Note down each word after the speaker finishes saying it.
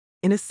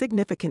In a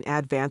significant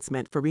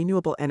advancement for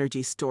renewable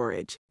energy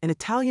storage, an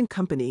Italian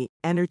company,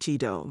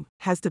 Energidome,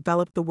 has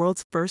developed the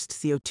world's first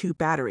CO2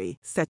 battery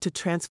set to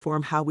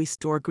transform how we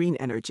store green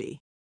energy.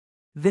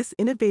 This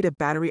innovative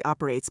battery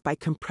operates by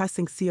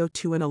compressing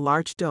CO2 in a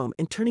large dome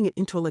and turning it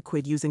into a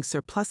liquid using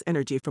surplus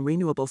energy from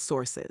renewable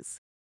sources.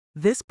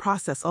 This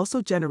process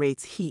also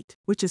generates heat,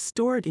 which is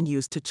stored and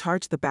used to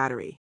charge the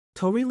battery.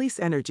 To release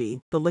energy,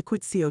 the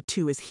liquid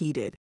CO2 is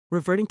heated,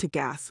 reverting to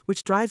gas,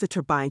 which drives a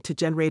turbine to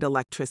generate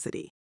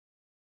electricity.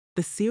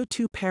 The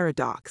CO2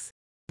 paradox.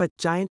 But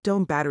giant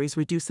dome batteries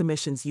reduce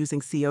emissions using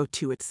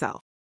CO2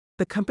 itself.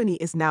 The company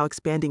is now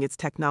expanding its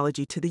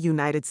technology to the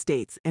United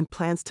States and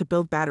plans to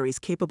build batteries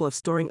capable of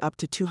storing up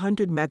to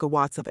 200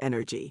 megawatts of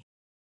energy.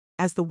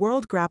 As the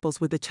world grapples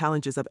with the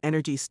challenges of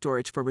energy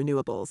storage for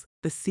renewables,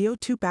 the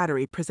CO2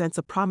 battery presents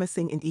a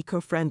promising and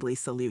eco-friendly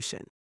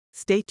solution.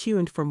 Stay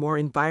tuned for more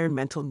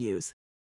environmental news.